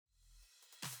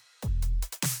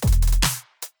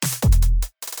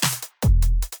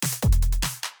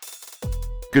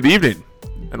Good evening,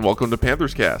 and welcome to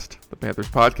Panthers Cast, the Panthers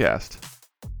podcast.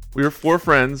 We are four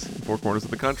friends in four corners of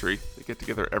the country that get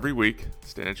together every week to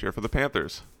stand and cheer for the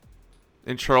Panthers.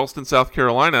 In Charleston, South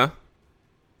Carolina,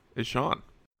 is Sean.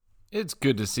 It's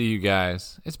good to see you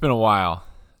guys. It's been a while.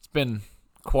 It's been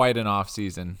quite an off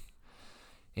season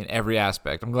in every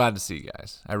aspect. I'm glad to see you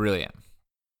guys. I really am.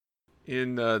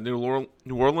 In New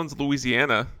Orleans,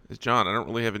 Louisiana, is John. I don't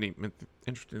really have any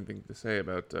interesting thing to say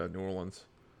about New Orleans.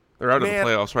 They're out of the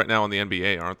playoffs right now in the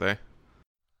NBA, aren't they?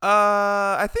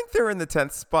 I think they're in the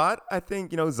 10th spot. I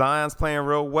think, Zion's playing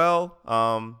real well.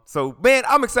 So, man,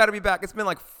 I'm excited to be back. It's been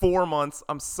like 4 months.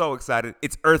 I'm so excited.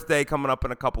 It's Earth Day coming up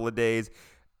in a couple of days.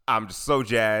 I'm just so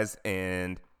jazzed,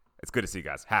 and it's good to see you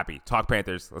guys. Happy. Talk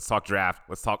Panthers. Let's talk draft.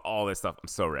 Let's talk all this stuff. I'm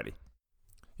so ready.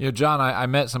 John, I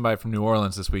met somebody from New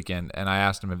Orleans this weekend, and I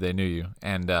asked them if they knew you,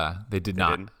 and they did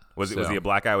not. Was he a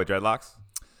black guy with dreadlocks?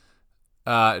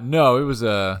 No, it was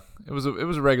a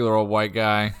regular old white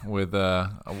guy with a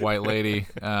white lady.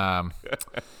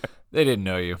 They didn't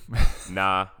know you.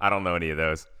 Nah, I don't know any of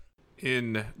those.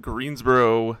 In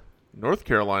Greensboro, North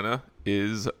Carolina,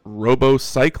 is Robo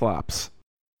Cyclops.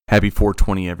 Happy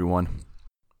 420, everyone.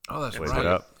 Oh, that's Blaze right. it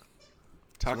up.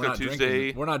 Taco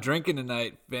Tuesday. We're not drinking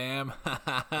tonight, fam.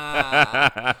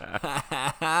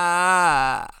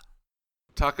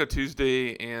 Taco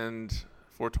Tuesday and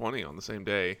 420 on the same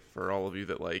day for all of you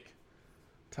that like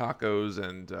tacos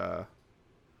and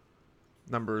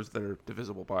numbers that are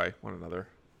divisible by one another.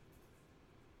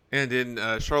 And in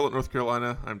Charlotte, North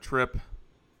Carolina, I'm Trip.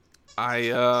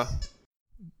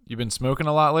 You've been smoking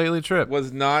a lot lately, Trip?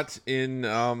 Was not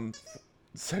in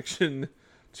section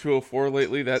 204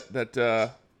 lately.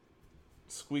 That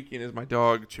squeaking is my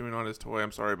dog chewing on his toy.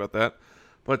 I'm sorry about that.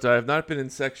 But I have not been in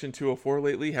section 204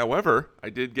 lately. However, I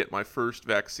did get my first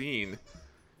vaccine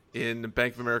in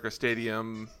Bank of America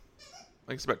Stadium, I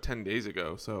think it's about 10 days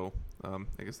ago. So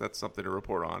I guess that's something to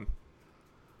report on.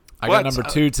 I got number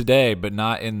 2 today, but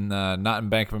not in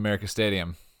Bank of America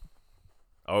Stadium.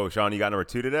 Oh, Sean, you got number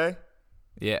 2 today?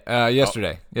 Yeah,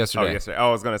 yesterday. Oh, yesterday. Oh,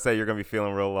 I was gonna say you're gonna be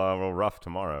feeling real rough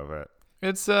tomorrow, but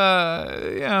it's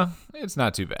it's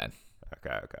not too bad.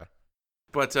 Okay.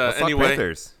 But Let's anyway, talk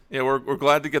Panthers. Yeah, we're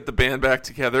glad to get the band back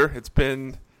together. It's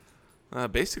been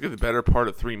basically the better part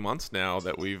of 3 months now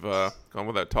that we've gone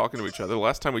without talking to each other. The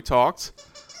last time we talked,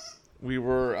 we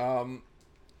were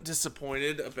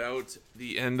disappointed about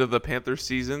the end of the Panthers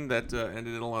season that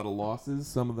ended in a lot of losses,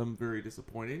 some of them very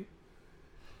disappointing.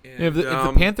 And, if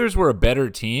the Panthers were a better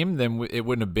team, then it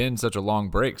wouldn't have been such a long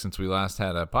break since we last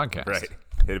had a podcast. Right.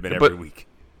 It'd have been every week.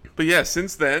 But yeah,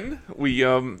 since then, we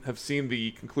have seen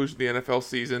the conclusion of the NFL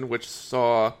season, which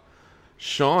saw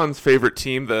Sean's favorite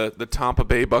team, the Tampa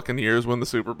Bay Buccaneers, win the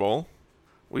Super Bowl.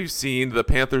 We've seen the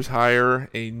Panthers hire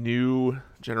a new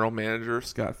general manager,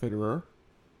 Scott Fitterer,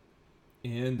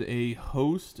 and a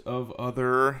host of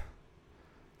other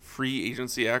free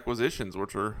agency acquisitions,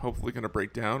 which we're hopefully going to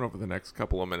break down over the next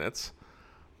couple of minutes.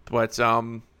 But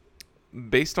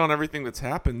based on everything that's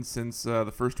happened since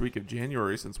the first week of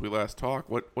January, since we last talked,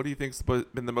 what do you think's been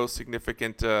the most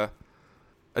significant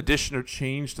addition or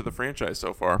change to the franchise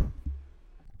so far?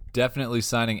 Definitely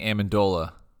signing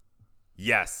Amendola.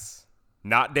 Yes.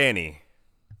 Not Danny,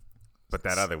 but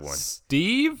that other one.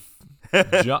 Steve?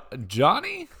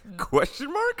 Johnny?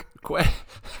 Question mark?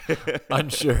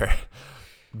 Unsure.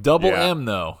 Double Yeah. M,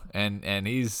 though, and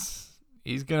he's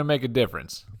going to make a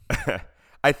difference.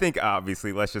 I think,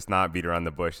 obviously, let's just not beat around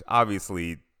the bush.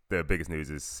 Obviously, the biggest news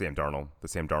is the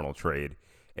Sam Darnold trade.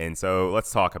 And so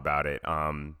let's talk about it.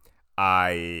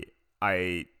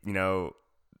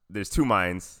 There's two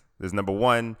minds. There's number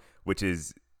one, which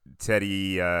is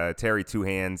Terry Two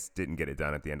Hands didn't get it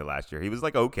done at the end of last year. He was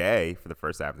okay for the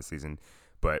first half of the season,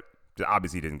 but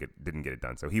obviously didn't get it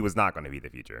done. So he was not going to be the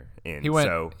future. And he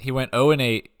went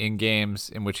 0-8 in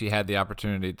games in which he had the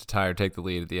opportunity to tie or take the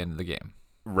lead at the end of the game.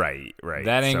 Right.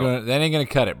 That ain't gonna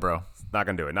cut it, bro. Not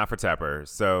gonna do it. Not for Tepper.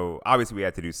 So obviously we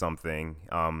had to do something.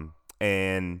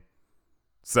 And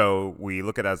so we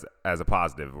look at it as a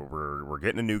positive. We're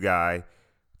getting a new guy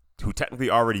who technically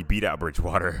already beat out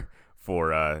Bridgewater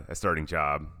for a starting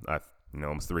job,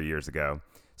 almost 3 years ago.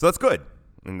 So that's good.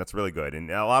 And that's really good.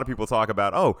 And a lot of people talk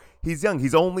about, oh, he's young.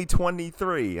 He's only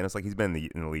 23. And it's like he's been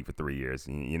in the league for 3 years.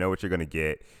 You know what you're going to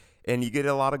get. And you get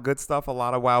a lot of good stuff, a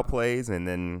lot of wow plays. And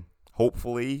then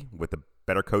hopefully with a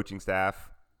better coaching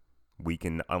staff, we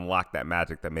can unlock that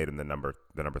magic that made him the number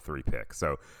 3 pick.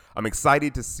 So I'm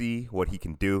excited to see what he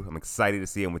can do. I'm excited to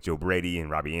see him with Joe Brady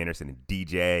and Robbie Anderson and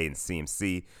DJ and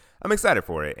CMC. I'm excited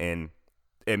for it. And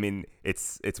I mean,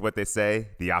 it's what they say,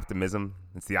 the optimism.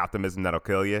 It's the optimism that'll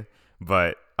kill you.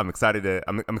 But I'm excited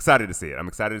to see it. I'm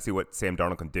excited to see what Sam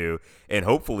Darnold can do, and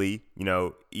hopefully,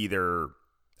 either.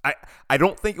 I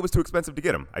don't think it was too expensive to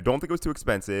get him. I don't think it was too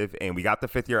expensive, and we got the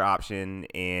 5th-year option,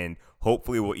 and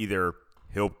hopefully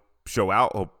he'll show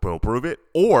out, he'll prove it,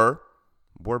 or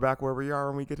we're back where we are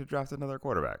when we get to draft another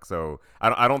quarterback. So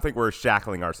I don't think we're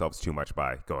shackling ourselves too much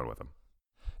by going with him.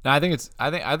 No, I think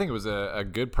it was a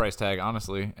good price tag,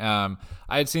 honestly. I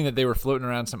had seen that they were floating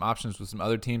around some options with some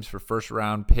other teams for first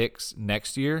round picks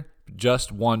next year,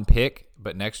 just one pick,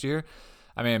 but next year.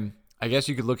 I mean, I guess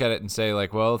you could look at it and say,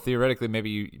 like, well, theoretically,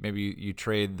 maybe you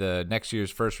trade the next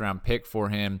year's first round pick for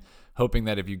him, hoping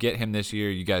that if you get him this year,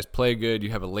 you guys play good,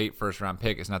 you have a late first round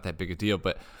pick. It's not that big a deal.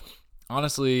 But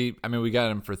honestly, I mean, we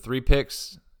got him for 3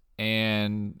 picks,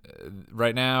 and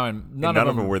right now, and none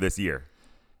of them were this year.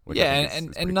 Yeah,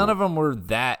 and none of them were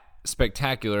that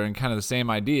spectacular, and kind of the same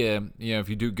idea. If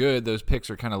you do good, those picks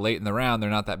are kind of late in the round.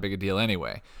 They're not that big a deal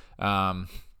anyway. I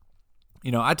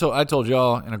told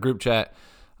y'all in a group chat,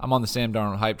 I'm on the Sam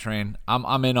Darnold hype train.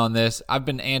 I'm in on this. I've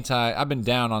been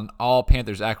down on all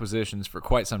Panthers acquisitions for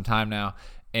quite some time now,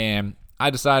 and I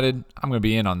decided I'm going to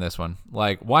be in on this one.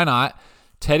 Like, why not?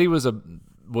 Teddy was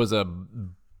a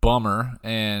bummer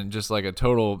and just like a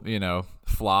total,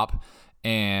 flop,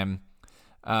 and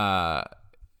so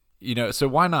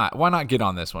why not get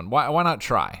on this one? Why not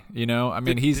try? I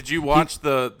mean, did you watch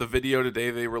the video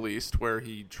today they released where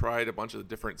he tried a bunch of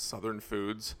different Southern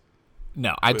foods?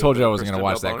 No, I told you I wasn't going to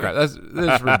watch that crap.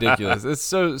 That's ridiculous. It's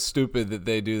so stupid that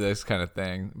they do this kind of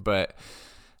thing. But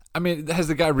I mean, has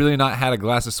the guy really not had a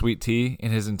glass of sweet tea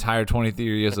in his entire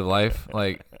 23 years of life?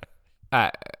 Like,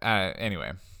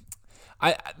 anyway,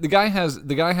 the guy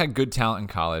had good talent in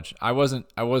college. I wasn't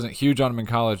huge on him in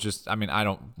college. I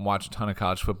don't watch a ton of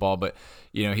college football, but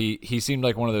he seemed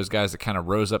like one of those guys that kind of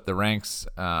rose up the ranks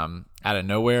out of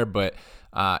nowhere. But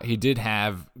he did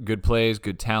have good plays,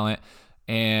 good talent.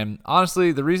 And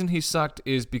honestly, the reason he sucked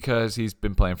is because he's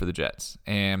been playing for the Jets.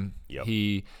 And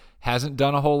he hasn't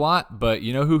done a whole lot, but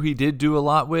you know who he did do a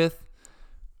lot with?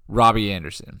 Robbie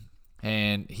Anderson.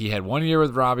 And he had 1 year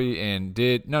with Robbie and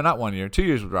 2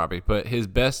 years with Robbie, but his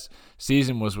best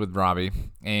season was with Robbie.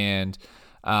 And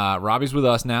Robbie's with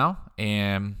us now,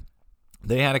 and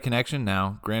they had a connection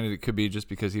now. Granted, it could be just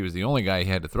because he was the only guy he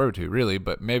had to throw to, really,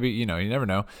 but maybe, you never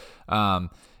know.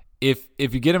 If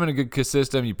you get him in a good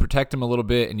system, you protect him a little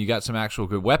bit, and you got some actual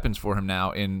good weapons for him now.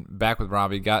 And back with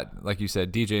Robbie, got, like you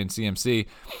said, DJ and CMC.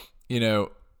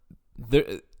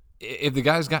 If the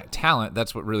guy's got talent,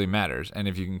 that's what really matters. And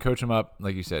if you can coach him up,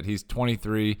 like you said, he's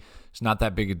 23. It's not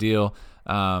that big a deal.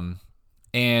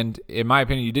 And in my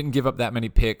opinion, you didn't give up that many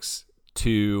picks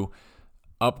to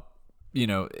up.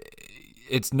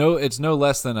 It's no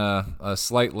less than a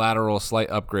slight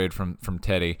upgrade from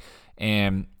Teddy.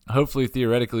 And hopefully,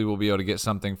 theoretically, we'll be able to get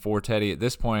something for Teddy. At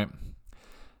this point,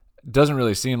 it doesn't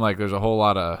really seem like there's a whole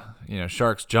lot of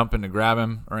sharks jumping to grab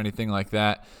him or anything like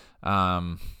that.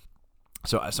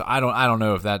 So I don't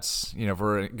know if that's if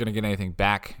we're gonna get anything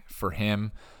back for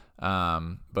him.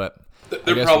 But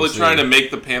they're probably trying to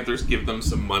make the Panthers give them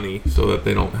some money so that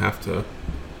they don't have to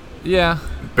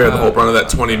bear the whole brunt of that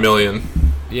 $20 million.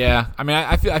 Yeah, I mean,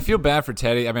 I feel bad for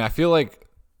Teddy. I mean, I feel like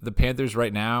the Panthers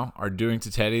right now are doing to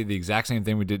Teddy the exact same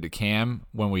thing we did to Cam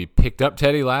when we picked up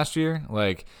Teddy last year.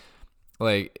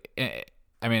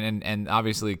 And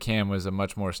obviously Cam was a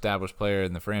much more established player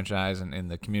in the franchise and in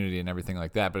the community and everything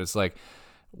like that. But it's like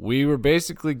we were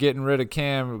basically getting rid of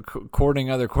Cam,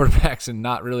 courting other quarterbacks and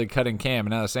not really cutting Cam.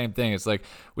 And now the same thing. It's like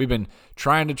we've been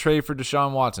trying to trade for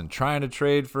Deshaun Watson, trying to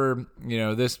trade for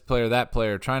this player, that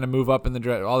player, trying to move up in the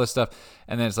draft, all this stuff.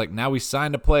 And then it's like now we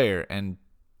signed a player and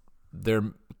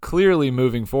they're clearly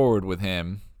moving forward with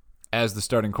him as the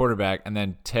starting quarterback, and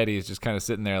then Teddy is just kind of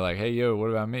sitting there like, hey, yo, what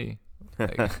about me?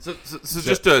 Like, so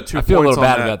just 2 points on that. I feel a little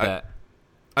bad about that.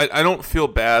 I don't feel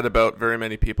bad about very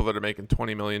many people that are making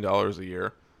 $20 million a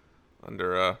year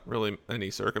under really any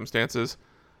circumstances.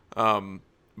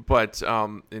 But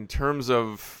in terms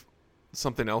of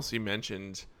something else you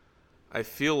mentioned, I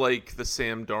feel like the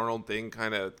Sam Darnold thing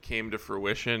kind of came to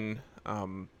fruition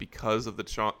because of the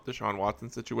Deshaun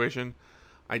Watson situation.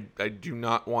 I do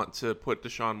not want to put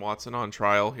Deshaun Watson on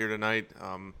trial here tonight.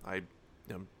 I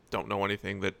don't know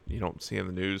anything that you don't see in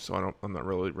the news, so I'm not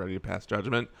really ready to pass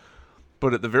judgment.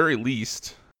 But at the very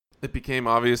least, it became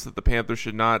obvious that the Panthers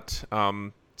should not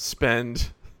spend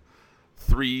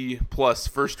 3+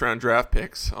 first-round draft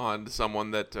picks on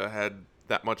someone that had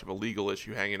that much of a legal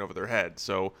issue hanging over their head.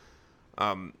 So,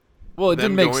 well, it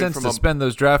didn't make sense to spend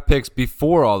those draft picks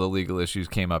before all the legal issues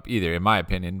came up either, in my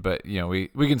opinion. But we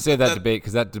can say that debate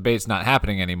because that debate's not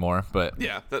happening anymore. But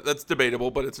yeah, that's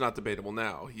debatable, but it's not debatable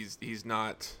now. He's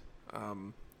not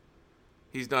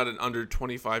He's not an under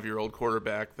 25-year-old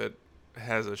quarterback that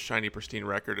has a shiny, pristine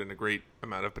record and a great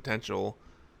amount of potential.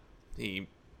 He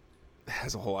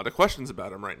has a whole lot of questions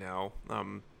about him right now,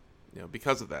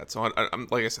 because of that. So, I'm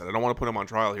like I said, I don't want to put him on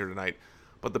trial here tonight.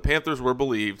 But the Panthers were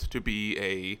believed to be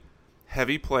a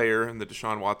heavy player in the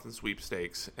Deshaun Watson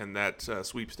sweepstakes, and that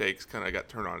sweepstakes kind of got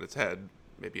turned on its head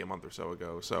maybe a month or so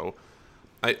ago. So,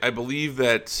 I believe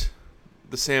that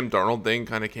the Sam Darnold thing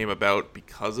kind of came about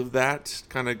because of that,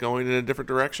 kind of going in a different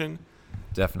direction.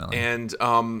 Definitely. And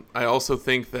I also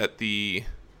think that the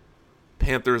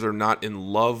Panthers are not in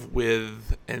love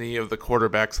with any of the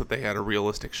quarterbacks that they had a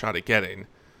realistic shot at getting.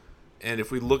 And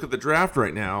if we look at the draft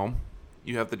right now,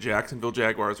 you have the Jacksonville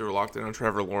Jaguars who are locked in on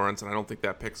Trevor Lawrence, and I don't think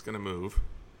that pick's going to move.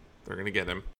 They're going to get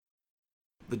him.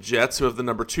 The Jets, who have the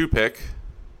number 2 pick,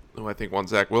 who I think won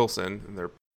Zach Wilson, and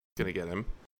they're going to get him.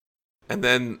 And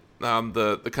then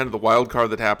the kind of the wild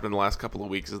card that happened in the last couple of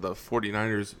weeks is the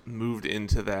 49ers moved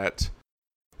into that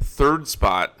 3rd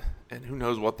spot, and who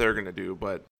knows what they're going to do,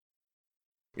 but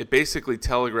it basically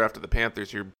telegraphed to the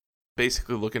Panthers you're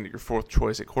basically looking at your 4th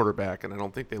choice at quarterback, and I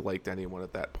don't think they liked anyone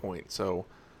at that point. So,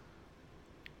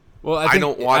 well,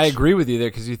 I agree with you there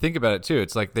because you think about it too.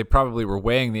 It's like they probably were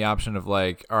weighing the option of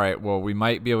like, all right, well, we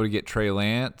might be able to get Trey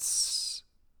Lance,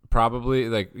 probably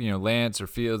like Lance or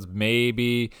Fields,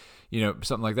 maybe.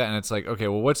 Something like that. And it's like, okay,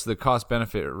 well, what's the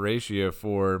cost-benefit ratio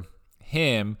for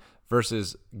him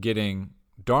versus getting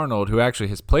Darnold, who actually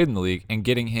has played in the league, and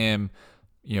getting him,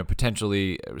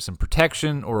 potentially some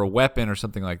protection or a weapon or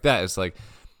something like that? It's like,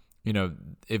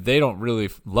 if they don't really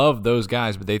love those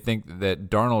guys, but they think that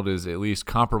Darnold is at least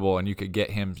comparable and you could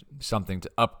get him something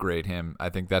to upgrade him, I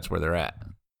think that's where they're at.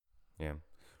 Yeah.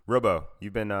 Robo,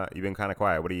 you've been kind of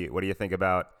quiet. What do you think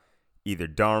about either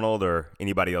Darnold or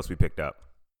anybody else we picked up?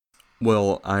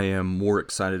 Well, I am more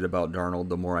excited about Darnold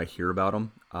the more I hear about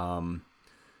him.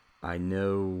 I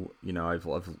know,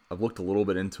 I've looked a little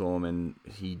bit into him, and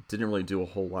he didn't really do a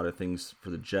whole lot of things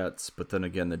for the Jets. But then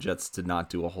again, the Jets did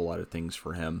not do a whole lot of things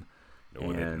for him.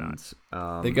 No, they did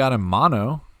not. They got him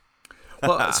mono.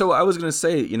 Well, so I was going to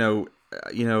say,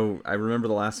 I remember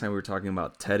the last time we were talking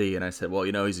about Teddy, and I said, well,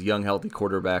 he's a young, healthy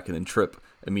quarterback, and then Tripp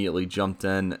immediately jumped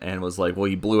in and was like, well,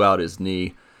 he blew out his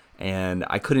knee. And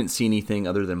I couldn't see anything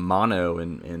other than mono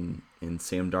in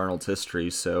Sam Darnold's history.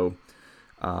 So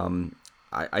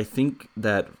I think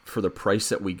that for the price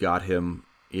that we got him,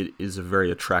 it is a very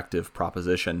attractive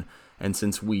proposition. And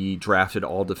since we drafted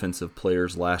all defensive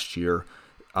players last year,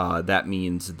 that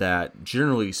means that,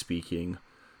 generally speaking,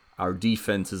 our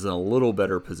defense is in a little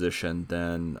better position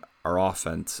than our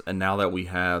offense. And now that we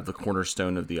have the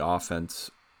cornerstone of the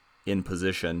offense in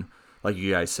position, like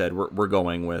you guys said, we're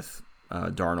going with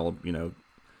Darnold.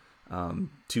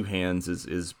 Two hands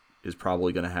is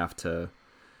probably going to have to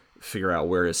figure out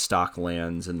where his stock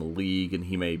lands in the league, and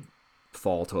he may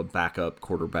fall to a backup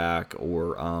quarterback,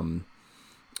 or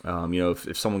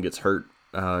if someone gets hurt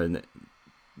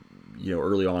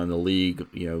early on in the league,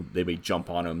 they may jump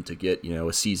on him to get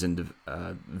a seasoned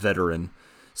veteran,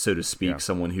 so to speak,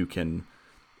 someone who can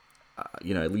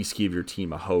at least give your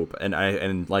team a hope.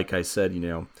 And like I said,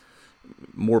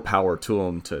 more power to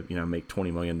him to make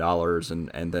 $20 million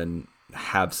and then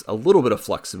have a little bit of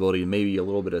flexibility and maybe a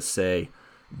little bit of say.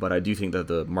 But I do think that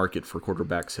the market for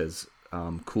quarterbacks has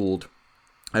cooled.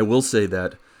 I will say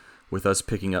that with us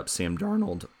picking up Sam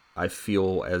Darnold, I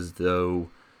feel as though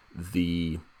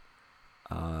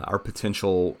our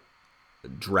potential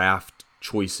draft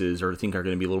choices are going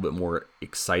to be a little bit more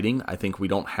exciting. I think we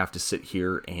don't have to sit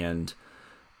here and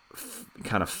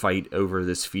kind of fight over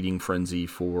this feeding frenzy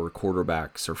for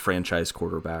quarterbacks or franchise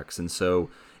quarterbacks. And so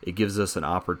it gives us an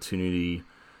opportunity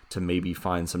to maybe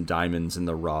find some diamonds in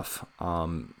the rough.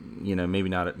 Maybe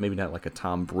not like a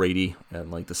Tom Brady at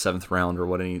like the 7th round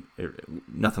or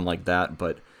nothing like that,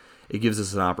 but it gives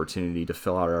us an opportunity to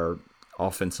fill out our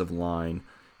offensive line,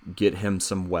 get him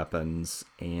some weapons,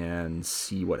 and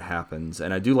see what happens.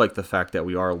 And I do like the fact that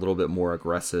we are a little bit more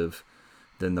aggressive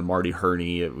than the Marty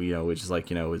Hurney, which is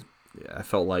like, I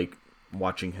felt like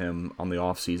watching him on the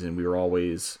offseason, we were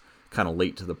always kind of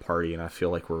late to the party, and I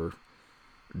feel like we're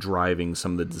driving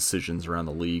some of the decisions around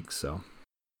the league. So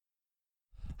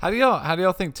how do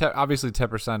y'all think obviously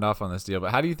Tepper signed off on this deal,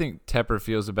 but how do you think Tepper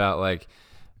feels about like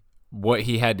what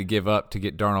he had to give up to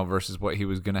get Darnold versus what he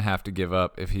was going to have to give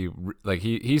up if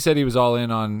he said he was all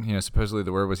in on, supposedly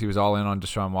the word was he was all in on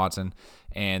Deshaun Watson,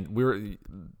 and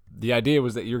the idea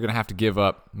was that you're going to have to give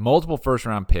up multiple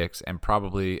first-round picks and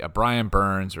probably a Brian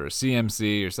Burns or a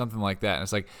CMC or something like that. And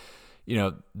it's like,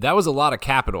 that was a lot of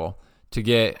capital to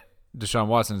get Deshaun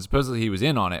Watson. Supposedly he was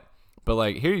in on it. But,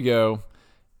 like, here you go.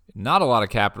 Not a lot of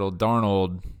capital.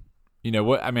 Darnold,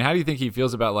 what? I mean, how do you think he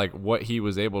feels about like what he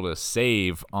was able to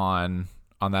save on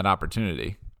that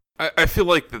opportunity? I feel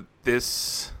like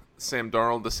this Sam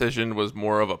Darnold decision was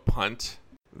more of a punt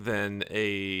than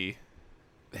a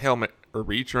helmet or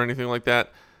reach or anything like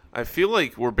that. I feel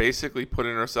like we're basically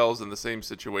putting ourselves in the same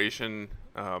situation,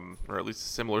 or at least a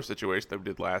similar situation that we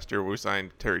did last year where we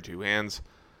signed Terry Two Hands.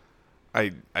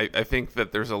 I think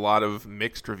that there's a lot of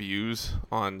mixed reviews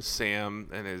on Sam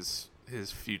and his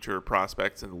future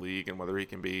prospects in the league and whether he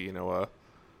can be, a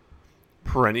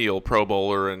perennial Pro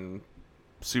Bowler and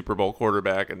Super Bowl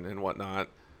quarterback and whatnot.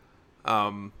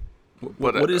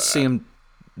 What is Sam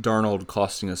Darnold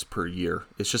costing us per year?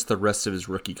 It's just the rest of his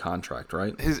rookie contract,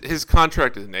 right? His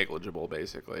contract is negligible,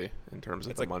 basically, in terms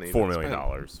of the money. $4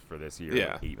 million for this year.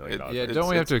 Yeah, $8 million. Yeah, don't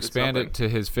we have to expand it to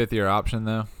his 5th-year option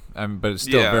though? But it's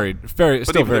still very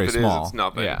small. It's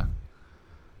nothing. Yeah.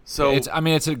 So it's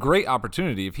a great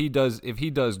opportunity if he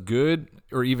does good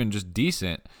or even just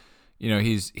decent.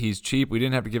 He's cheap. We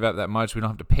didn't have to give out that much. We don't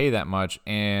have to pay that much,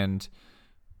 and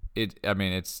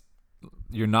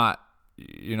you're not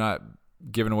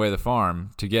giving away the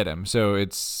farm to get him. So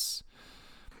even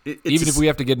if we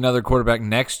have to get another quarterback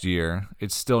next year,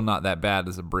 it's still not that bad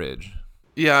as a bridge.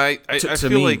 Yeah, I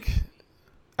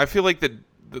feel like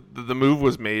the move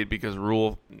was made because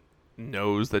Rule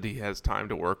knows that he has time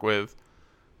to work with.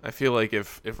 I feel like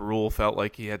if Rule felt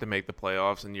like he had to make the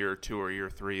playoffs in year 2 or year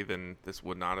 3, then this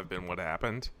would not have been what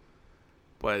happened.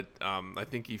 But I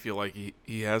think he feel like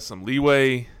he has some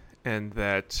leeway and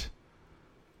that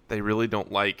they really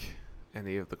don't like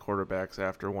any of the quarterbacks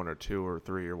after 1 or 2 or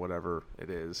 3 or whatever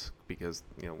it is because,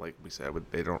 like we said,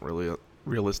 they don't really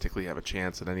realistically have a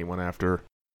chance at anyone after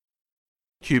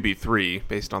QB3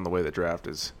 based on the way the draft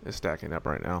is stacking up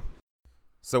right now.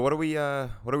 So what do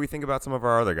we think about some of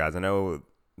our other guys? I know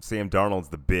Sam Darnold's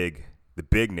the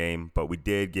big name, but we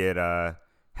did get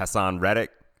Hassan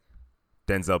Reddick,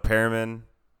 Denzel Perriman,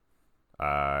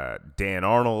 Dan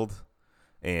Arnold,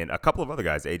 and a couple of other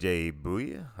guys. AJ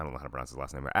Bouye, I don't know how to pronounce his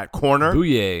last name. At corner,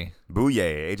 Bouye,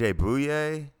 AJ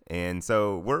Bouye, and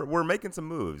so we're making some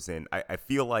moves, and I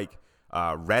feel like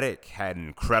Reddick had an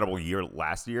incredible year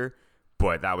last year,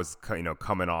 but that was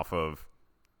coming off of.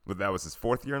 That was his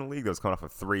 4th year in the league. That was coming off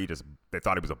of 3. Just they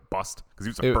thought he was a bust because he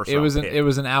was a first round pick. It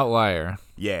was an outlier.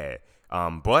 Yeah,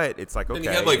 but it's like okay. And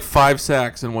he had like 5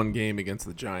 sacks in one game against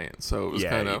the Giants, so it was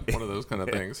kind of one of those kind of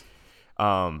things.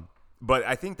 But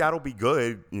I think that'll be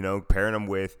good. Pairing him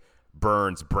with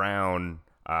Burns, Brown.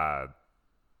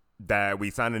 That we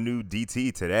signed a new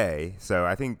DT today, so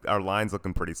I think our line's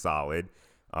looking pretty solid.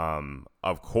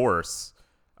 Of course.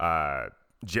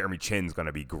 Jeremy Chinn's going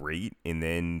to be great. And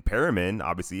then Perriman,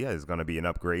 obviously, is going to be an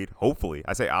upgrade. Hopefully.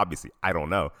 I say obviously. I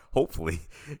don't know. Hopefully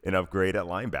an upgrade at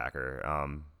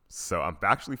linebacker. So I'm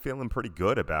actually feeling pretty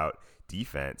good about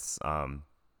defense.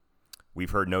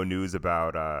 We've heard no news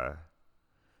about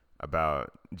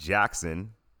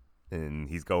Jackson, and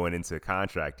he's going into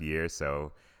contract year.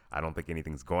 So I don't think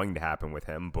anything's going to happen with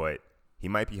him. But he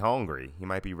might be hungry. He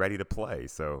might be ready to play.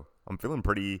 So I'm feeling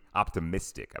pretty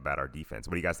optimistic about our defense.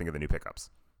 What do you guys think of the new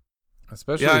pickups?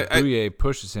 Especially if Bouye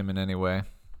pushes him in any way.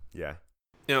 Yeah.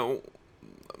 Well,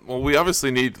 we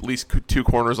obviously need at least 2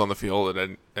 corners on the field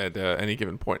at any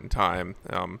given point in time.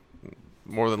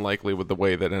 More than likely with the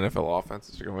way that NFL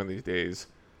offenses are going these days,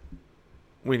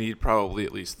 we need probably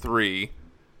at least 3.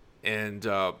 And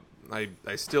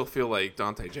I still feel like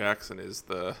Dante Jackson is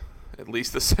at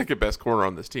least the second best corner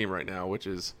on this team right now, which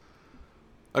is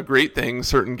a great thing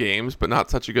certain games, but not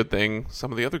such a good thing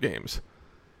some of the other games.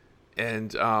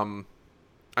 And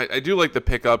I do like the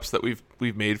pickups that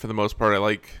we've made for the most part. I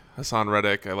like Hassan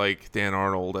Reddick. I like Dan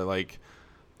Arnold. I like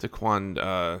Daquan.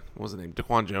 What was the name?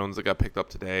 Daquan Jones that got picked up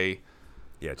today.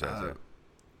 Yeah, Jones.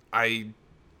 I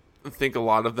think a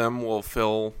lot of them will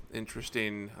fill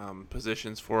interesting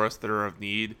positions for us that are of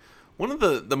need. One of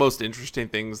the most interesting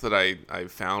things that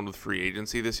I've found with free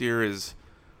agency this year is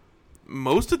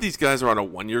most of these guys are on a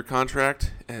 1-year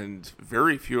contract, and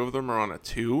very few of them are on a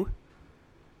 2,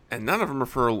 and none of them are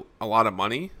for a lot of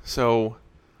money. So,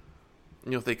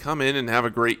 if they come in and have a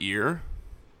great year,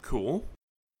 cool.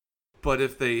 But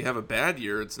if they have a bad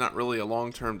year, it's not really a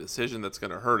long-term decision that's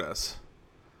going to hurt us.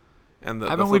 And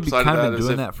haven't we kind of been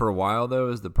doing that for a while, though,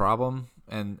 is the problem?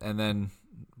 And then,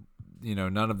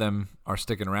 none of them are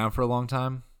sticking around for a long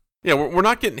time? Yeah, we're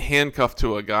not getting handcuffed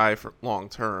to a guy for long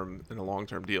term in a long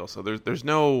term deal. So there's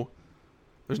no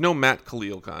Matt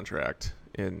Khalil contract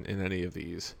in any of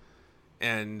these,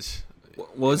 and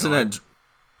isn't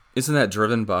that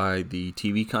driven by the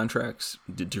TV contracts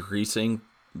decreasing?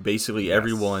 Basically, yes.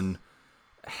 Everyone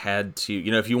had to,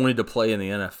 if you wanted to play in the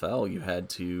NFL, you had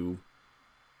to,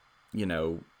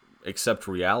 accept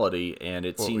reality, and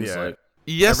it seems like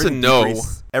yes and no.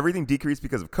 Everything decreased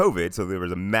because of COVID, so there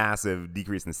was a massive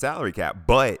decrease in the salary cap.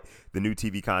 But the new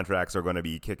TV contracts are going to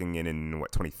be kicking in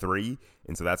 23,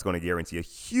 and so that's going to guarantee a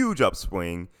huge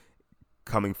upswing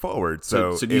coming forward.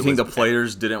 So do you think the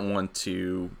players didn't want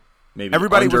to? Maybe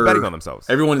everybody was betting on themselves.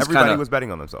 Everybody was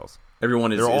betting on themselves.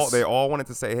 Everyone they all wanted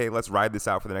to say, "Hey, let's ride this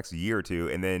out for the next year or two,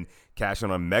 and then cash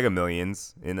in on mega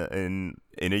millions in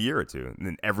a year or two." And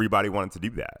then everybody wanted to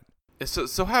do that.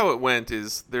 So how it went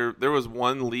is there was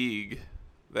one league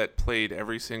that played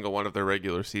every single one of their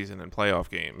regular season and playoff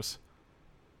games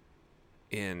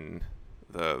in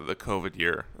the COVID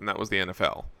year, and that was the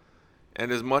NFL.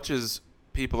 And as much as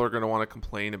people are going to want to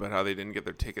complain about how they didn't get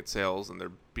their ticket sales and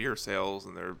their beer sales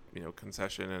and their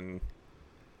concession and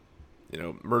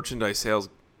merchandise sales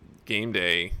game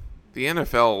day, the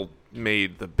NFL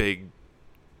made the big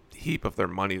heap of their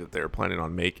money that they were planning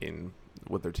on making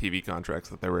with their TV contracts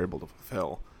that they were able to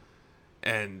fulfill.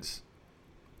 And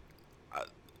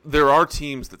there are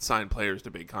teams that sign players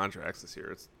to big contracts this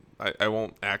year. I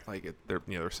won't act like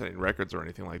they're setting records or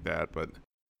anything like that, but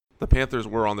the Panthers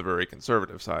were on the very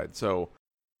conservative side. So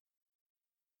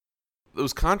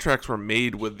those contracts were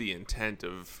made with the intent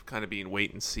of kind of being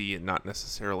wait and see and not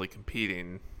necessarily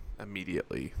competing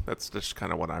immediately. That's just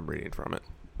kind of what I'm reading from it.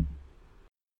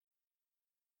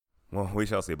 Well, we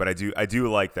shall see. But I do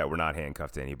like that we're not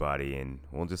handcuffed to anybody, and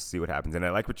we'll just see what happens. And I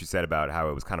like what you said about how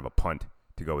it was kind of a punt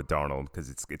to go with Darnold, because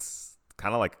it's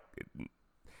kind of like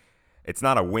it's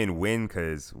not a win-win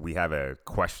because we have a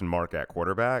question mark at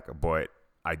quarterback, but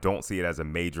I don't see it as a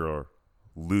major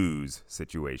lose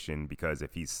situation, because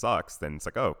if he sucks, then it's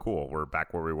like, oh, cool, we're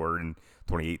back where we were in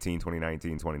 2018,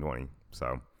 2019, 2020.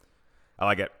 So I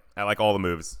like it. I like all the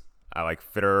moves. I like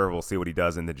Fitter. We'll see what he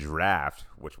does in the draft,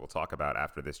 which we'll talk about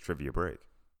after this trivia break.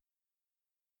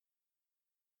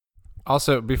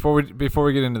 Also, before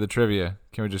we get into the trivia,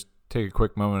 can we just take a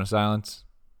quick moment of silence?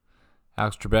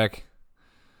 Alex Trebek,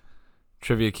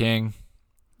 Trivia King.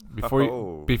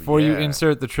 Before you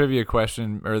insert the trivia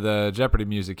question or the Jeopardy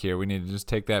music here, we need to just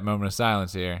take that moment of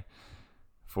silence here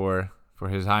for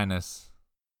His Highness.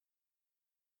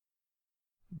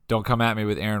 Don't come at me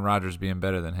with Aaron Rodgers being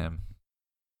better than him.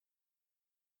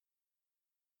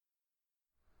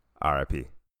 R.I.P.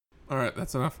 All right,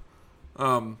 that's enough.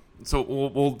 So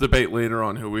we'll debate later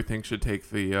on who we think should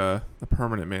take the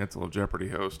permanent mantle of Jeopardy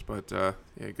host. But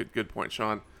yeah, good point,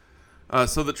 Sean.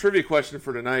 So the trivia question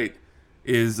for tonight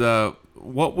is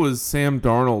what was Sam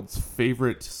Darnold's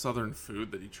favorite Southern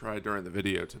food that he tried during the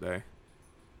video today?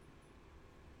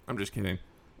 I'm just kidding.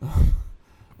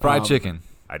 Fried chicken.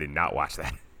 I did not watch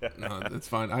that. No, that's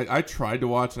fine. I tried to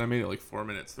watch and I made it like 4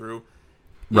 minutes through.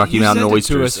 Rocky Mountain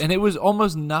oysters. To us, and it was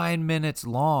almost 9 minutes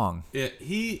long. Yeah,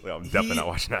 I'm definitely not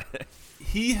watching that.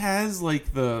 He has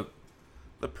like the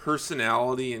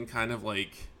personality and kind of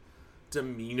like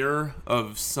demeanor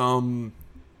of some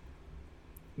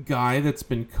guy that's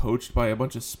been coached by a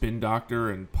bunch of spin doctor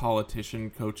and politician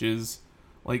coaches,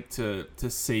 like to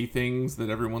say things that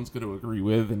everyone's going to agree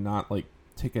with and not like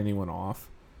tick anyone off.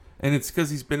 And it's because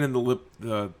he's been in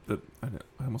I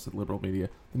almost said liberal media,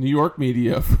 the New York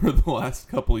media for the last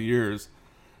couple of years,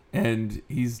 and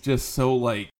he's just so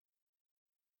like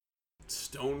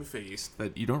stone-faced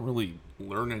that you don't really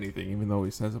learn anything, even though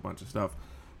he says a bunch of stuff.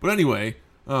 But anyway,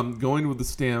 going with the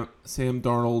Sam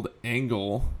Darnold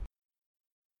angle,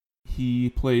 he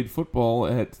played football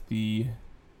at the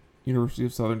University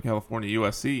of Southern California,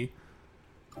 USC.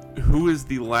 Who is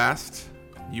the last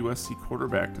USC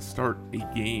quarterback to start a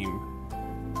game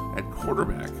at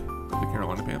quarterback for the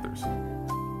Carolina Panthers?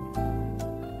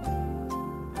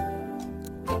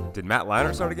 Did Matt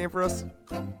Leinart start a game for us?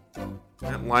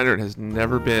 Matt Leinart has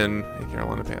never been a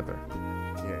Carolina Panther.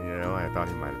 Yeah, I thought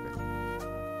he might have been.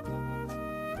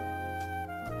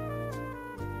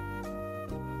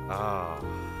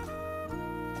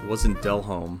 It wasn't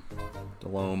Delhomme.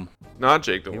 Not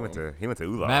Jake Delhomme. He went to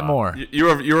Ula. Matt Moore. You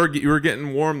were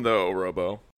getting warm though,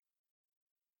 Robo.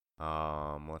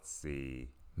 Let's see.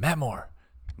 Matt Moore.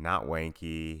 Not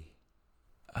Wanky.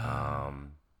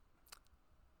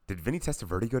 Did Vinny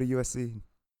Testaverde go to USC?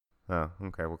 Oh,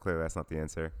 okay. Well, clearly that's not the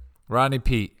answer. Rodney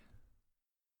Peete.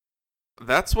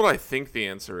 That's what I think the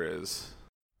answer is.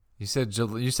 You said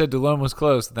Delhomme was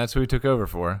close. And that's who he took over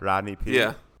for. Rodney Peete.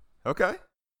 Yeah. Okay.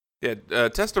 Yeah,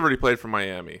 Testaverde played for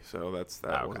Miami, so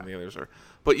that wasn't the answer.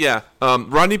 But yeah,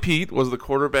 Rodney Peete was the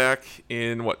quarterback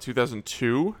in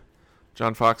 2002,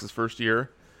 John Fox's first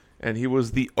year, and he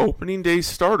was the opening day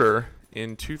starter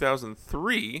in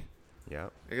 2003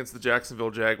 against the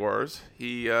Jacksonville Jaguars.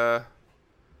 He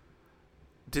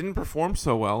didn't perform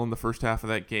so well in the first half of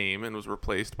that game and was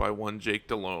replaced by one Jake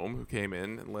Delhomme, who came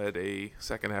in and led a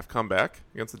second-half comeback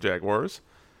against the Jaguars,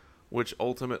 which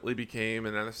ultimately became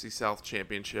an NFC South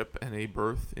championship and a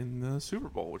berth in the Super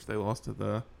Bowl, which they lost to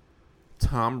the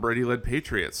Tom Brady-led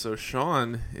Patriots. So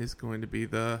Sean is going to be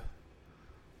the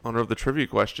owner of the trivia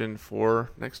question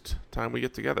for next time we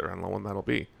get together. I don't know when that'll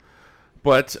be.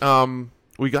 But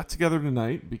we got together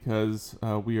tonight because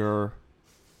we are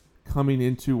coming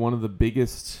into one of the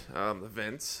biggest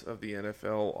events of the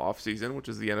NFL offseason, which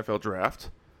is the NFL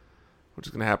draft, which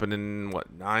is going to happen in,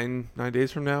 9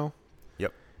 days from now?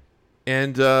 Yep.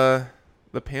 And the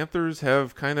Panthers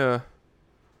have kind of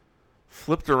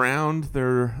flipped around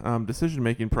their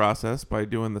decision-making process by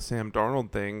doing the Sam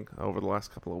Darnold thing over the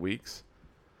last couple of weeks.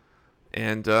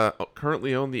 And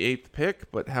currently own the 8th pick,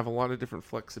 but have a lot of different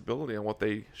flexibility on what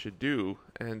they should do.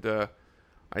 And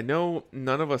I know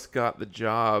none of us got the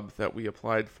job that we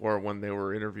applied for when they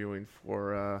were interviewing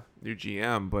for new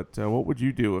GM, but what would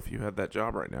you do if you had that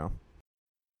job right now?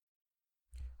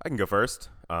 I can go first.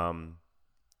 I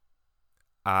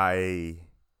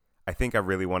think I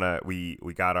really want to. We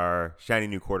got our shiny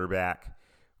new quarterback.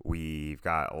 We've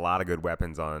got a lot of good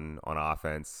weapons on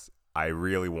offense. I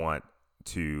really want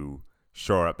to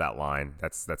shore up that line.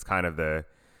 That's kind of the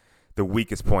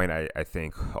weakest point I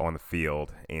think on the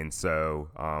field. And so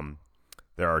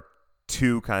there are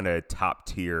two kind of top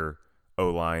tier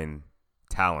O-line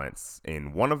talents,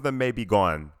 and one of them may be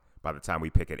gone by the time we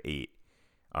pick at 8.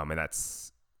 And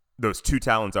that's those two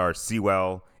talents are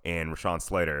Sewell and Rashawn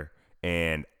Slater.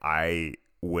 And I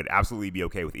would absolutely be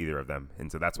okay with either of them.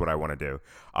 And so that's what I want to do.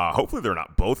 Hopefully they're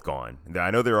not both gone.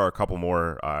 I know there are a couple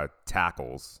more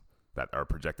tackles that are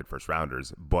projected first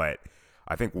rounders, but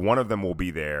I think one of them will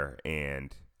be there,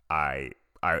 and I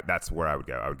that's where I would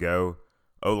go. I would go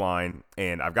O-line,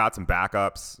 and I've got some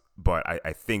backups, but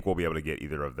I think we'll be able to get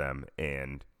either of them.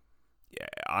 And yeah,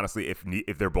 honestly,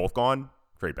 if they're both gone,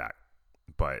 trade back.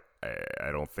 But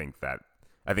I don't think that.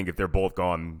 I think if they're both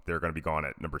gone, they're going to be gone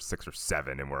at number 6 or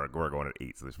 7, and we're going at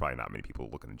 8. So there's probably not many people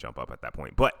looking to jump up at that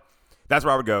point. But that's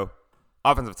where I would go.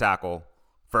 Offensive tackle,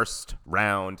 first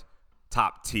round,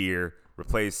 top tier.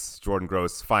 Replace Jordan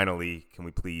Gross. Finally, can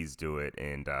we please do it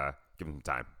and give him some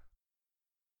time?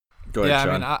 Go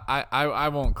ahead, Sean. I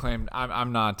won't claim.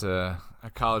 I'm not a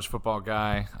college football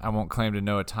guy. I won't claim to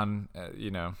know a ton,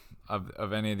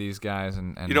 of any of these guys.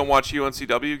 And you don't watch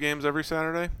UNCW games every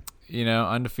Saturday?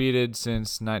 Undefeated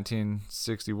since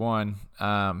 1961.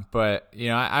 But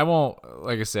I won't.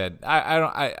 Like I said,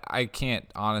 I can't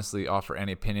honestly offer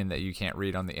any opinion that you can't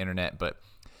read on the internet. But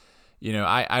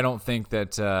I don't think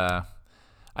that.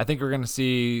 I think we're going to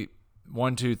see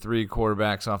 1, 2, 3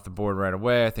 quarterbacks off the board right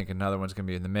away. I think another one's going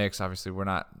to be in the mix. Obviously, we're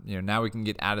not. Now we can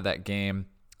get out of that game.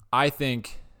 I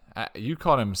think you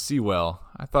called him Sewell.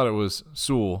 I thought it was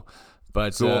Sewell.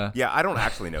 But yeah, I don't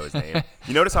actually know his name.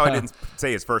 You notice how I didn't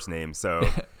say his first name, so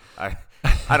I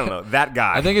don't know that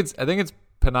guy. I think it's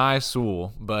Penei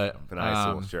Sewell, but Penei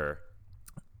Sewell, sure.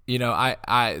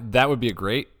 I that would be a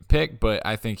great pick, but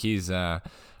I think he's going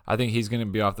to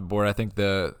be off the board. I think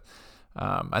the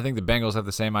Bengals have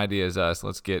the same idea as us.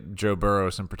 Let's get Joe Burrow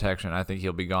some protection. I think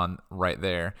he'll be gone right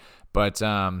there. But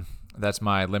that's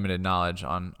my limited knowledge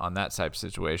on that type of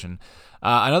situation.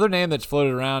 Another name that's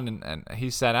floated around, and he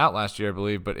sat out last year, I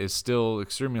believe, but is still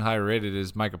extremely high rated,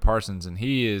 is Micah Parsons, and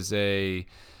he is that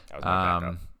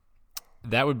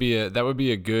would be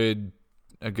a good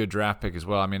draft pick as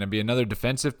well. I mean, it'd be another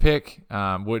defensive pick.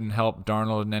 Wouldn't help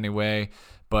Darnold in any way,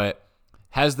 but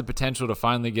has the potential to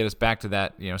finally get us back to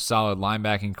that solid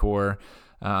linebacking core.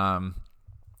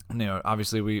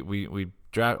 Obviously we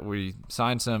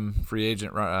signed some free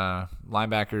agent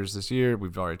linebackers this year.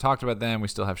 We've already talked about them. We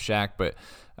still have Shaq, but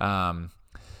that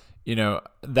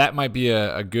might be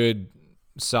a good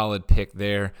solid pick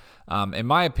there. In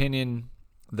my opinion,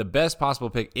 the best possible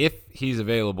pick, if he's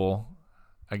available,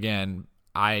 again,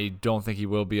 I don't think he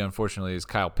will be, unfortunately, is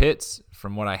Kyle Pitts.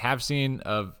 From what I have seen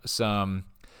of some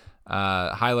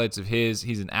highlights of his,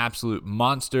 he's an absolute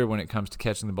monster when it comes to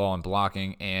catching the ball and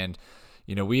blocking. And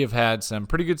we have had some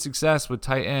pretty good success with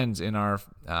tight ends in our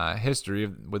history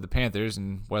with the Panthers,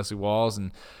 and Wesley Walls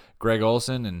and Greg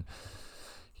Olsen, and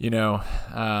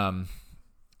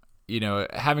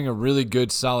having a really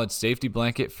good solid safety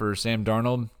blanket for Sam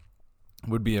Darnold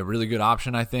would be a really good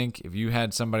option, I think. If you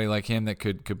had somebody like him that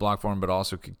could block for him but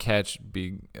also could catch,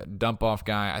 be a dump-off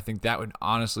guy, I think that would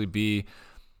honestly be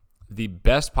the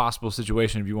best possible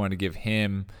situation if you wanted to give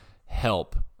him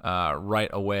help right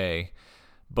away.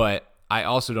 But I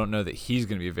also don't know that he's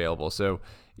going to be available. So,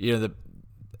 it's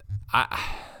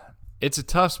a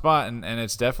tough spot, and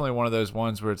it's definitely one of those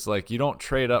ones where it's like you don't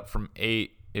trade up from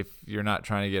 8 if you're not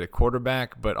trying to get a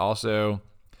quarterback, but also,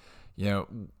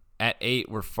 at 8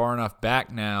 we're far enough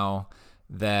back now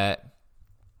that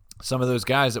some of those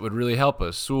guys that would really help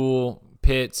us, Sewell,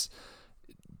 Pitts,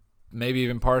 maybe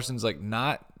even Parsons, like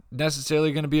not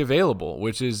necessarily going to be available,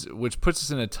 which puts us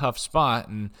in a tough spot.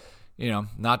 And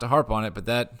not to harp on it, but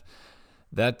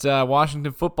that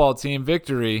Washington football team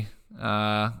victory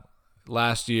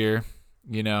last year,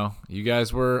 you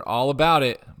guys were all about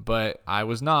it, but I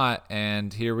was not,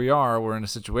 and here we are. We're in a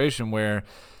situation where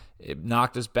it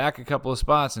knocked us back a couple of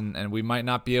spots, and we might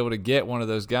not be able to get one of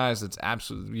those guys that's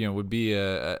absolutely, would be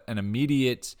an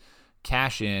immediate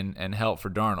cash in and help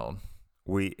for Darnold.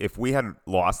 If we had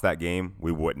lost that game,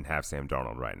 we wouldn't have Sam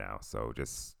Darnold right now. So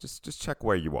just check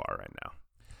where you are right now.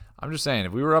 I'm just saying,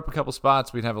 if we were up a couple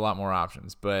spots, we'd have a lot more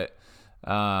options. But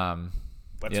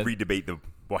let's re-debate the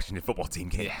Washington football team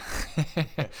game.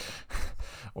 Yeah.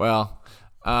 Well,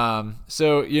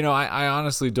 so I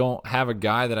honestly don't have a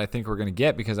guy that I think we're going to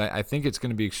get, because I think it's going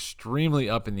to be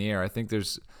extremely up in the air. I think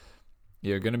there's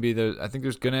going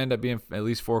to end up being at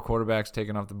least 4 quarterbacks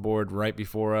taken off the board right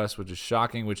before us, which is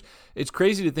shocking. Which it's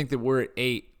crazy to think that we're at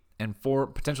 8 and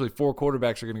potentially 4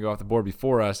 quarterbacks are going to go off the board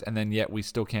before us, and then yet we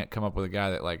still can't come up with a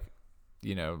guy that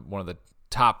one of the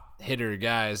top hitter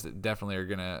guys that definitely are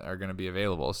gonna be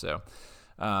available. So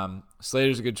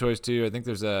Slater's a good choice too. I think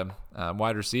there's a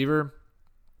wide receiver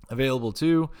available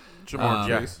too.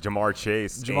 Jamar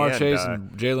Chase,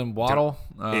 and Jalen Waddle,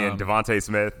 and Devontae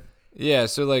Smith. Yeah,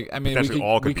 so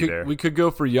we could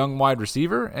go for young wide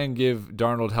receiver and give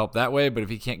Darnold help that way, but if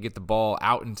he can't get the ball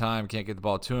out in time, can't get the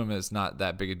ball to him, it's not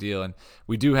that big a deal. And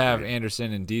we do have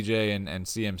Anderson and DJ and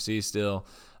CMC still.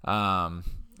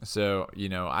 So,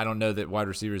 I don't know that wide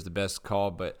receiver is the best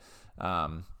call, but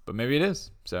maybe it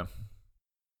is. So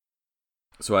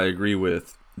I agree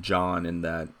with John in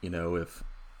that, if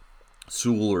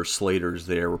Sewell or Slater's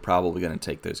there, we're probably going to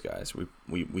take those guys.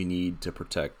 We need to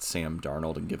protect Sam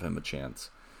Darnold and give him a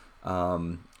chance.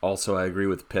 Also, I agree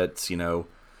with Pitts. A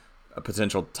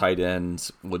potential tight end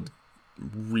would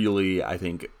really, I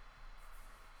think,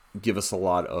 give us a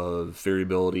lot of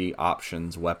variability,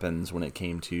 options, weapons when it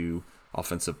came to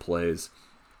offensive plays.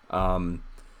 In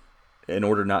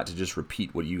order not to just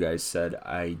repeat what you guys said,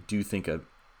 I do think a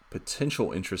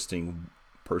potential interesting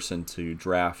person to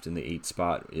draft in the 8th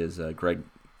spot is Greg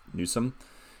Newsome.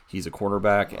 He's a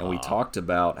cornerback, and we talked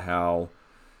about how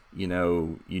you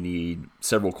need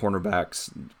several cornerbacks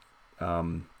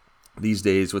these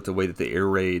days with the way that the air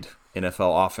raid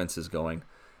NFL offense is going.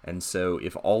 And so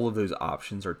if all of those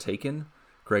options are taken,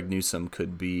 Greg Newsome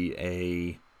could be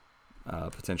a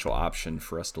potential option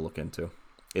for us to look into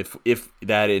if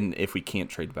we can't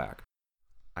trade back.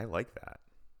 I like that.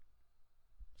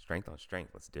 Strength on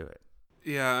strength. Let's do it.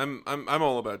 Yeah, I'm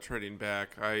all about trading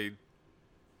back. I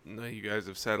know you guys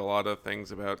have said a lot of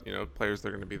things about players that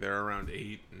are going to be there around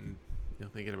 8, and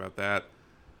thinking about that.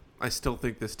 I still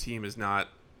think this team is not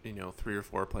 3 or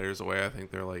 4 players away. I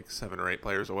think they're like 7 or 8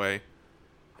 players away,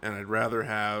 and I'd rather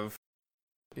have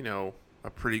a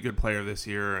pretty good player this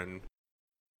year and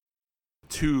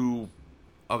 2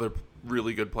 other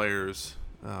really good players,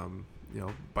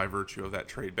 by virtue of that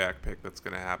trade back pick that's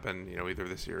going to happen, either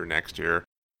this year or next year.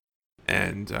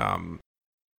 And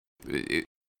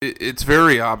it's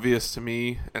very obvious to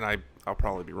me, and I'll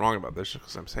probably be wrong about this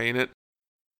because I'm saying it,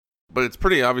 but it's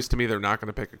pretty obvious to me they're not going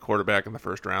to pick a quarterback in the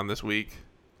first round this week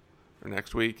or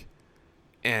next week.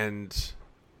 And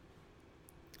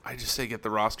I just say get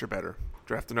the roster better.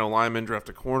 Draft an O-lineman, draft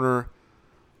a corner,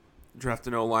 draft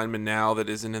an O-lineman now that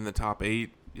isn't in the top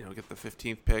 8. Get the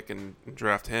 15th pick and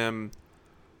draft him.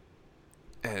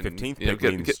 And 15th pick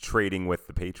means trading with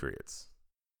the Patriots.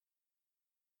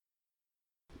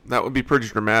 That would be pretty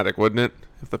dramatic, wouldn't it?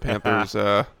 If the Panthers,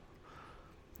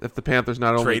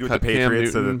 not only trade cut with the Cam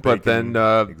Patriots Newton, but then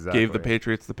gave the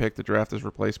Patriots the pick to draft his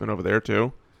replacement over there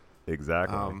too.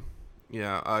 Exactly. I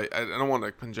don't want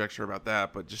to conjecture about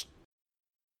that, but just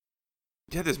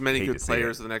get as many good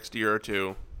players the next year or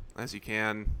two as you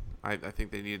can. I think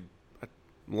they need a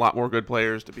lot more good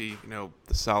players to be,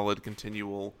 the solid,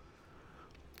 continual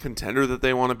contender that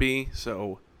they want to be.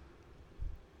 So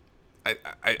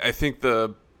I think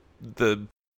the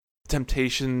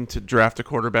temptation to draft a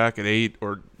quarterback at 8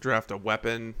 or draft a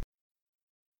weapon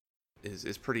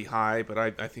is pretty high, but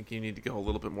I think you need to go a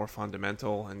little bit more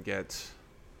fundamental and get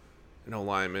an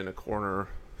O-lineman, a corner,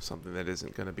 something that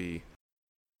isn't going to be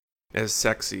as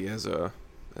sexy as a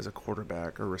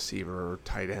quarterback or receiver or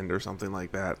tight end or something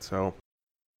like that. So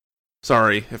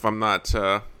Sorry if I'm not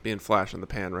being flash in the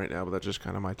pan right now, but that's just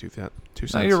kind of my 2 cents.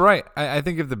 No, you're right. I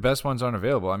think if the best ones aren't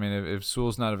available, I mean, if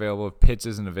Sewell's not available, if Pitts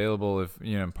isn't available, if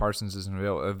Parsons isn't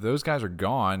available, if those guys are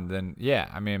gone, then yeah,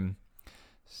 I mean,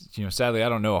 sadly, I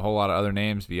don't know a whole lot of other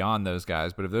names beyond those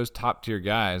guys, but if those top tier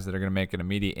guys that are going to make an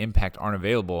immediate impact aren't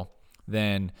available,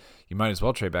 then you might as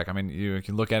well trade back. I mean, you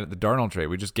can look at it, the Darnold trade.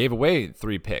 We just gave away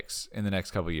 3 picks in the next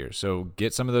couple of years, so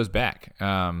get some of those back,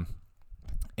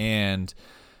 and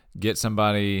get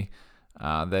somebody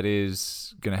that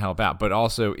is going to help out. But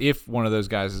also, if one of those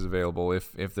guys is available,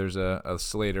 if there's a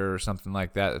Slater or something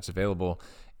like that that's available,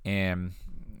 and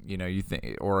you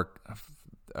think, or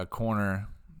a corner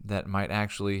that might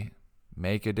actually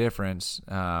make a difference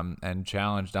and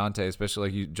challenge Dante,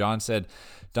 especially like John said,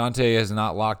 Dante has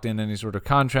not locked in any sort of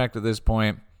contract at this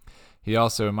point. He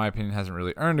also, in my opinion, hasn't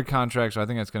really earned a contract, so I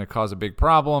think that's going to cause a big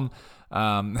problem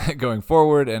going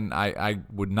forward, and I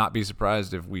would not be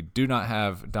surprised if we do not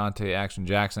have Dante Action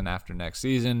Jackson after next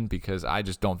season, because I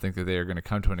just don't think that they are going to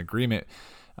come to an agreement,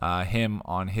 him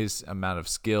on his amount of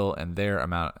skill and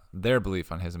their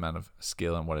belief on his amount of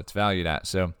skill and what it's valued at.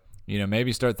 So,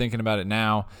 maybe start thinking about it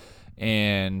now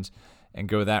and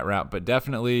go that route. But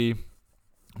definitely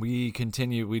we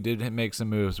did make some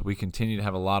moves. We continue to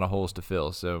have a lot of holes to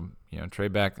fill. So,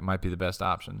 trade back might be the best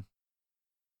option.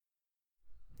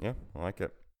 Yeah, I like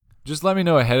it. Just let me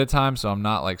know ahead of time so I'm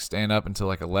not like staying up until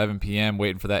like 11 p.m.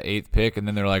 waiting for that 8th pick, and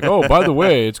then they're like, oh, by the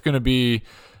way, it's going to be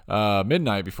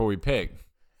midnight before we pick.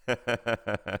 Yeah,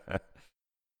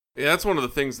 that's one of the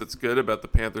things that's good about the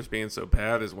Panthers being so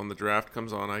bad is when the draft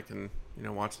comes on, I can,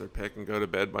 watch their pick and go to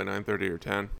bed by 9:30 or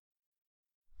 10.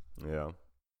 Yeah.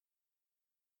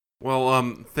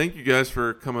 Well, thank you guys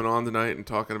for coming on tonight and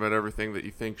talking about everything that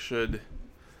you think should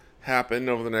happen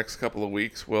over the next couple of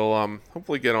weeks. We'll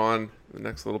hopefully get on the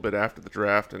next little bit after the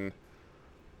draft and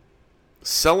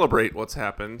celebrate what's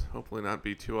happened. Hopefully not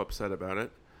be too upset about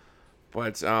it.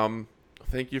 But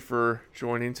thank you for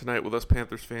joining tonight with us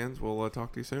Panthers fans. We'll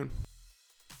talk to you soon.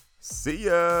 See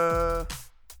ya.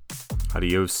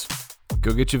 Adios.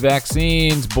 Go get your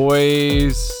vaccines,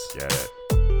 boys. Get it.